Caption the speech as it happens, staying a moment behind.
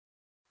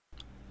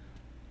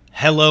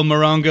Hello,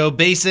 Morongo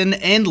Basin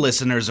and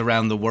listeners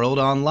around the world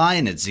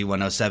online at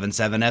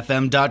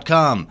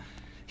Z107.7fm.com.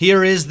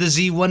 Here is the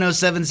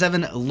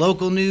Z107.7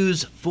 local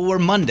news for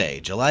Monday,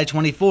 July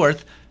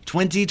 24th,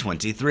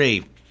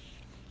 2023.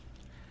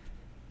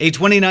 A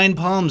 29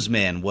 Palms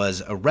man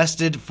was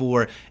arrested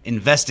for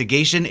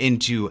investigation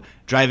into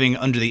driving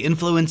under the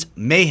influence,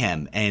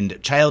 mayhem,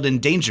 and child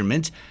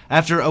endangerment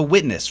after a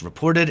witness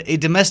reported a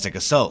domestic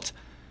assault.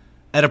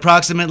 At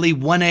approximately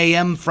 1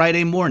 a.m.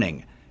 Friday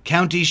morning,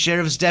 county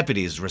sheriff's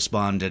deputies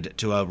responded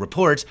to a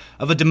report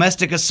of a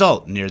domestic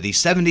assault near the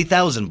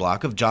 70,000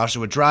 block of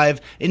Joshua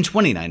Drive in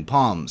 29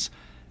 Palms.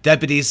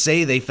 Deputies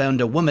say they found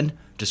a woman,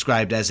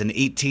 described as an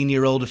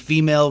 18-year-old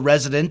female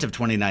resident of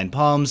 29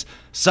 Palms,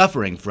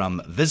 suffering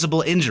from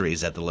visible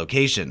injuries at the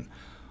location.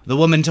 The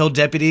woman told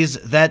deputies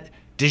that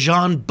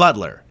Dejon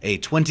Butler, a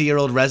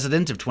 20-year-old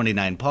resident of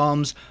 29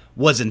 Palms,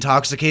 was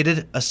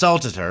intoxicated,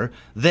 assaulted her,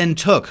 then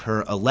took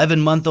her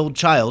 11-month-old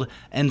child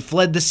and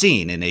fled the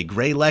scene in a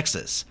gray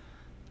Lexus.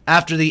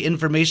 After the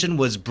information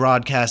was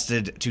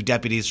broadcasted to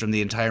deputies from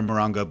the entire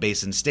Morongo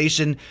Basin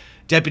station,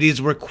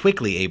 deputies were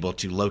quickly able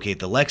to locate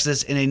the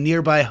Lexus in a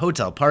nearby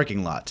hotel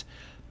parking lot.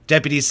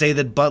 Deputies say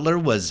that Butler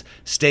was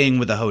staying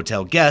with a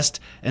hotel guest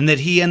and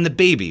that he and the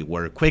baby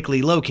were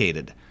quickly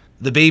located.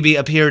 The baby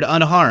appeared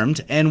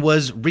unharmed and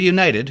was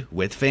reunited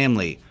with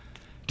family.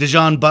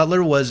 Dejon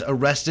Butler was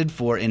arrested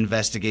for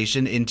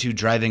investigation into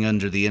driving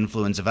under the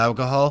influence of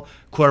alcohol,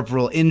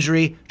 corporal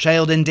injury,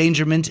 child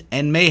endangerment,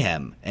 and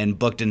mayhem, and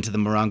booked into the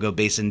Morongo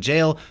Basin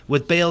Jail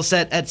with bail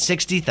set at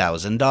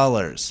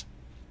 $60,000.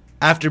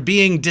 After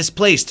being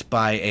displaced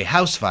by a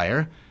house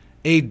fire,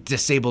 a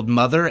disabled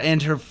mother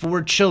and her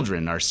 4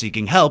 children are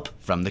seeking help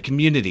from the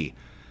community.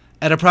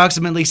 At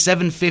approximately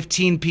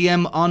 7:15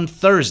 p.m. on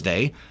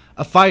Thursday,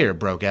 a fire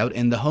broke out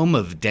in the home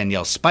of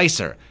Danielle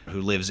Spicer,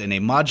 who lives in a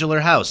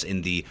modular house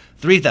in the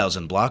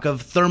 3000 block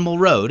of Thermal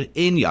Road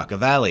in Yucca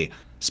Valley.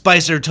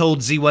 Spicer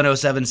told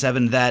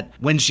Z107.7 that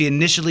when she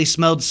initially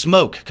smelled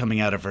smoke coming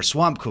out of her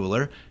swamp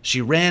cooler,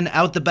 she ran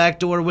out the back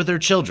door with her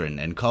children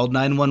and called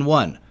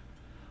 911.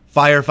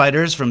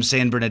 Firefighters from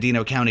San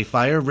Bernardino County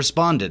Fire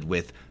responded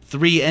with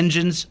 3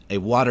 engines, a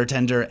water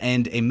tender,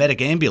 and a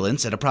medic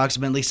ambulance at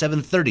approximately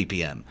 7:30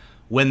 p.m.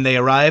 When they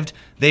arrived,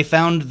 they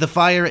found the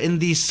fire in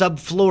the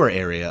subfloor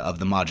area of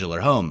the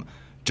modular home.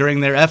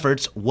 During their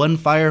efforts, one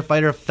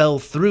firefighter fell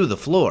through the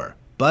floor,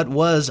 but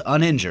was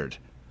uninjured.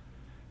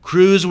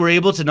 Crews were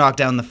able to knock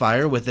down the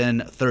fire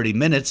within 30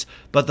 minutes,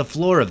 but the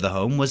floor of the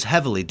home was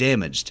heavily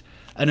damaged.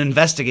 An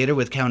investigator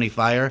with County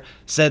Fire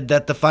said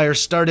that the fire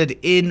started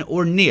in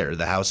or near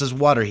the house's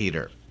water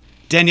heater.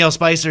 Danielle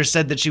Spicer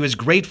said that she was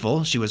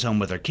grateful she was home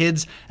with her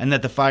kids and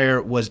that the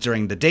fire was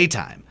during the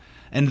daytime.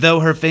 And though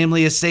her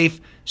family is safe,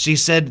 she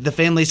said the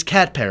family's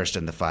cat perished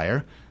in the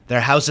fire,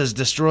 their house is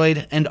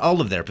destroyed, and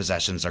all of their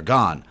possessions are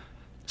gone.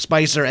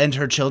 Spicer and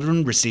her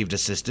children received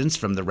assistance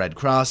from the Red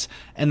Cross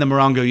and the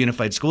Morongo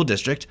Unified School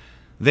District.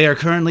 They are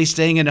currently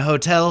staying in a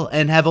hotel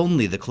and have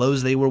only the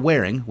clothes they were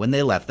wearing when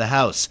they left the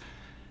house.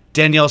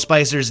 Danielle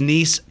Spicer's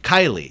niece,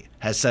 Kylie,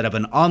 has set up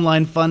an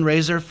online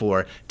fundraiser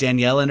for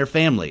Danielle and her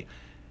family.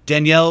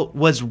 Danielle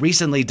was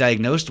recently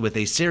diagnosed with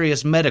a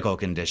serious medical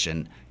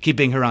condition,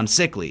 keeping her on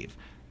sick leave.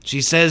 She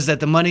says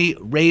that the money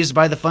raised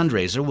by the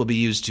fundraiser will be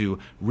used to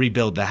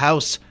rebuild the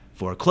house,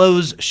 for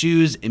clothes,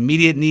 shoes,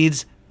 immediate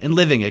needs, and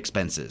living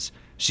expenses.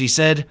 She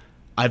said,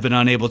 "I've been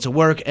unable to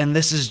work, and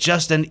this is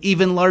just an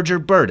even larger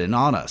burden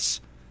on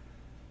us."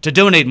 To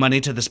donate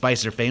money to the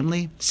Spicer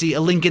family, see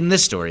a link in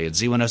this story at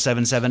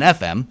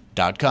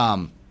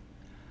Z107.7fm.com.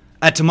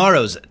 At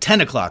tomorrow's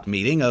 10 o'clock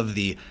meeting of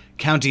the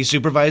county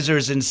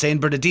supervisors in San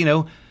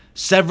Bernardino,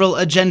 several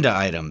agenda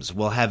items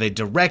will have a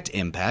direct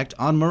impact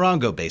on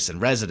Morongo Basin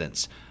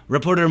residents.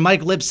 Reporter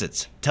Mike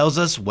Lipsitz tells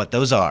us what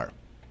those are.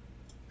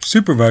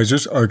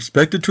 Supervisors are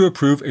expected to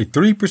approve a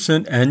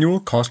 3% annual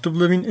cost of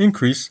living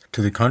increase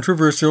to the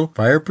controversial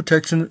Fire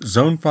Protection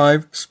Zone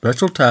 5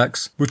 special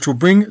tax, which will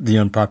bring the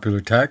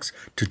unpopular tax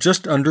to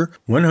just under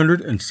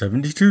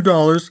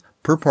 $172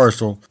 per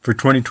parcel for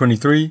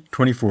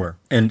 2023-24.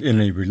 And in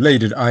a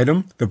related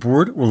item, the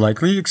board will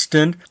likely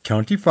extend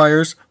County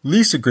Fire's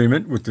lease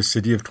agreement with the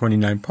City of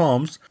 29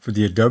 Palms for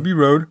the Adobe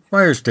Road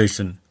Fire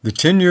Station. The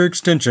 10-year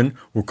extension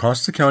will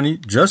cost the county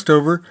just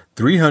over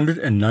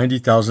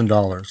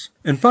 $390,000.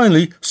 And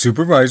finally,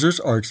 supervisors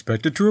are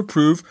expected to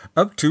approve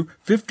up to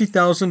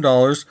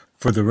 $50,000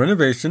 for the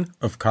renovation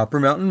of Copper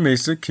Mountain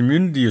Mesa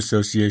Community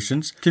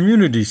Association's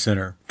Community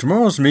Center.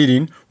 Tomorrow's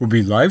meeting will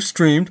be live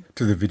streamed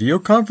to the video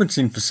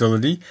conferencing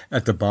facility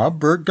at the Bob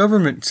Burke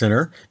Government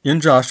Center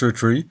in Joshua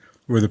Tree,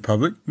 where the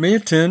public may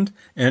attend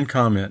and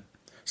comment.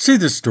 See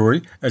this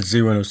story at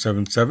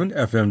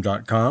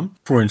Z107.7fm.com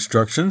for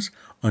instructions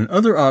on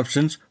other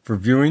options for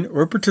viewing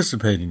or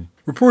participating.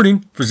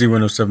 Reporting for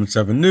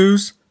Z107.7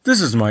 News, this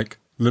is Mike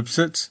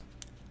Lipsitz.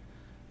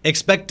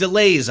 Expect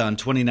delays on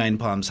 29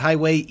 Palms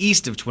Highway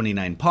east of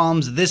 29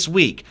 Palms this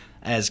week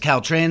as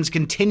Caltrans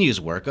continues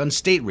work on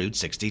State Route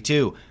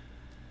 62.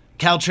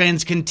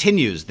 Caltrans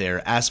continues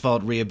their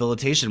asphalt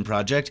rehabilitation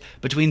project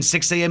between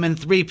 6 a.m. and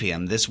 3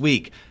 p.m. this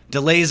week.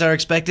 Delays are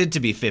expected to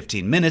be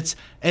 15 minutes,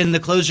 and the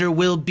closure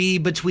will be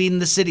between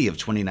the city of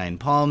 29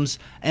 Palms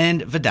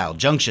and Vidal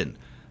Junction.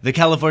 The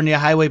California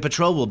Highway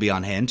Patrol will be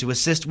on hand to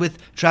assist with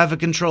traffic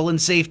control and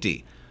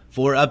safety.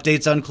 For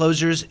updates on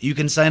closures, you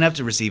can sign up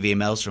to receive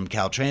emails from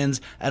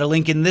Caltrans at a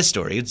link in this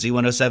story at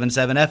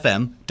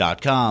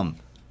Z107.7fm.com.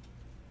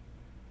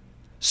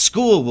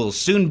 School will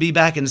soon be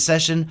back in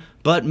session,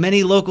 but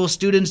many local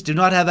students do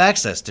not have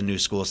access to new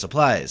school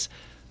supplies.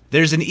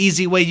 There's an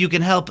easy way you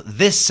can help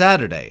this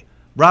Saturday.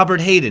 Robert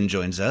Hayden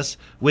joins us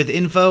with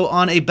info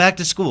on a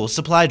back-to-school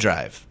supply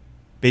drive.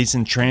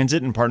 Basin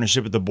Transit, in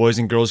partnership with the Boys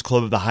and Girls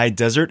Club of the High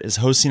Desert, is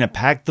hosting a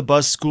Pack the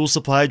Bus school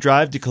supply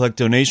drive to collect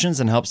donations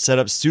and help set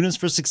up students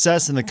for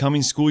success in the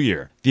coming school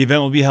year. The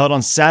event will be held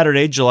on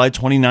Saturday, July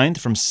 29th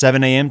from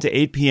 7 a.m. to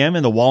 8 p.m.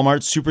 in the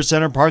Walmart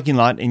Supercenter parking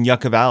lot in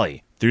Yucca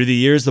Valley. Through the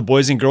years, the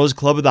Boys and Girls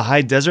Club of the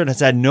High Desert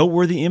has had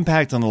noteworthy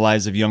impact on the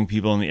lives of young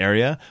people in the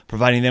area,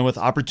 providing them with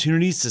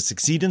opportunities to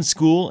succeed in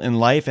school, in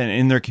life, and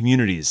in their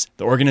communities.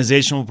 The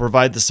organization will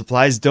provide the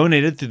supplies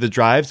donated through the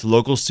drive to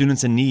local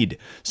students in need.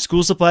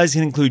 School supplies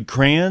can include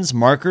crayons,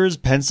 markers,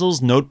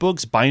 pencils,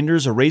 notebooks,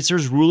 binders,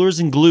 erasers, rulers,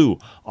 and glue.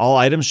 All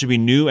items should be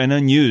new and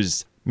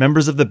unused.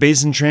 Members of the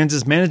Basin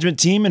Transit's management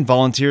team and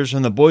volunteers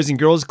from the Boys and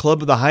Girls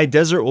Club of the High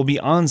Desert will be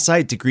on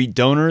site to greet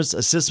donors,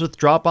 assist with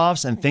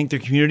drop-offs, and thank their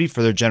community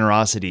for their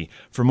generosity.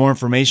 For more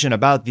information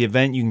about the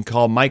event, you can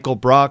call Michael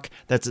Brock.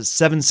 That's at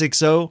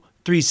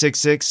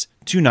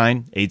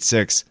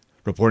 760-366-2986.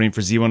 Reporting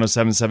for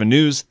Z107.7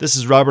 News, this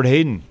is Robert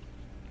Hayden.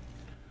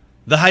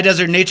 The High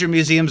Desert Nature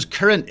Museum's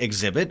current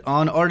exhibit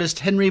on artist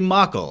Henry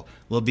Mockel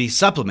will be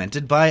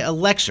supplemented by a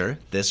lecture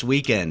this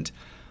weekend.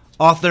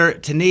 Author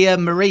Tania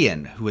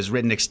Marian, who has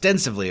written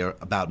extensively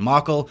about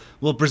Mockel,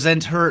 will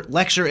present her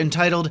lecture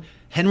entitled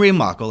Henry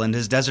Mockel and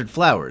His Desert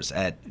Flowers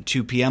at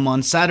 2 p.m.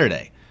 on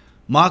Saturday.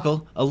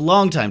 Mockel, a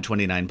longtime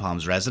 29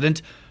 Palms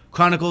resident,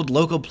 chronicled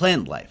local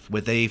plant life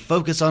with a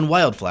focus on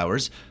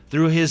wildflowers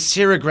through his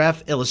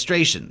serograph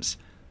illustrations.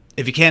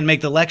 If you can't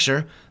make the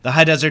lecture, the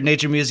High Desert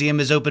Nature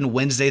Museum is open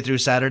Wednesday through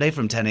Saturday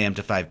from 10 a.m.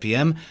 to 5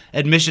 p.m.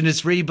 Admission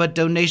is free, but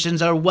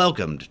donations are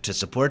welcomed to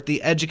support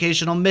the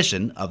educational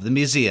mission of the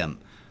museum.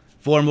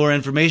 For more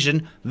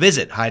information,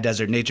 visit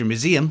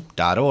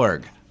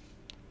highdesertnaturemuseum.org.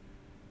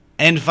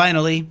 And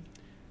finally,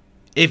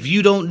 if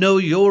you don't know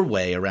your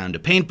way around a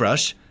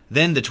paintbrush,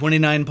 then the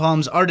 29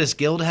 Palms Artists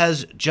Guild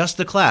has just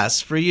the class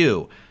for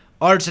you.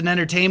 Arts and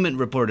entertainment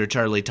reporter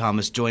Charlie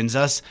Thomas joins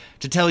us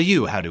to tell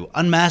you how to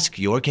unmask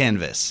your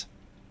canvas.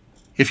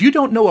 If you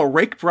don't know a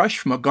rake brush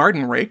from a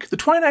garden rake, the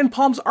 29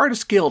 Palms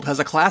Artists Guild has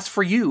a class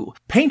for you.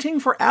 Painting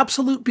for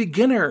Absolute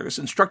Beginners,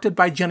 instructed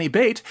by Jenny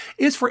Bate,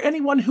 is for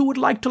anyone who would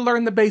like to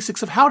learn the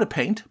basics of how to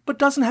paint, but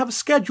doesn't have a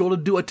schedule to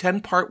do a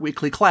 10-part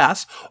weekly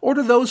class, or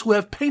to those who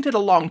have painted a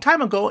long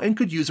time ago and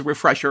could use a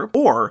refresher,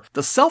 or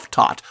the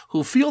self-taught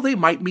who feel they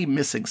might be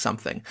missing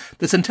something.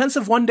 This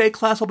intensive one-day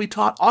class will be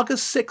taught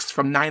August 6th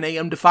from 9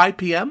 a.m. to 5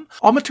 p.m.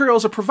 All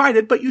materials are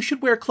provided, but you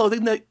should wear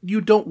clothing that you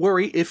don't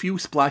worry if you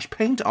splash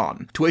paint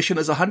on. Tuition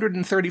is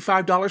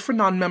 $135 for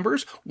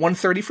non-members,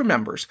 $130 for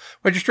members.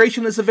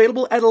 Registration is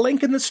available at a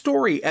link in the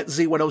story at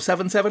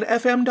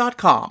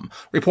Z107.7fm.com.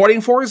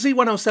 Reporting for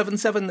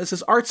Z107.7, this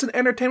is Arts and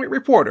Entertainment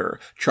Reporter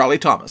Charlie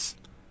Thomas.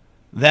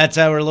 That's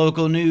our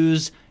local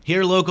news.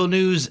 Hear local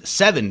news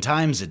 7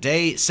 times a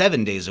day,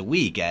 7 days a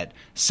week at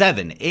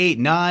 7, 8,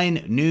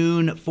 9,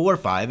 noon, 4,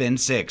 5, and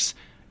 6.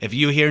 If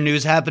you hear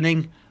news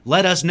happening,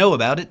 let us know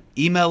about it.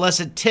 Email us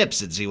at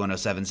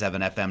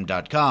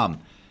tips@Z107.7fm.com.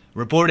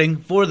 Reporting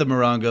for the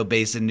Morongo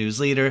Basin News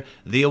Leader,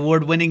 the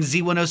award-winning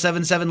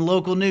Z107.7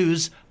 Local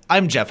News,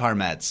 I'm Jeff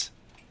Harmetz.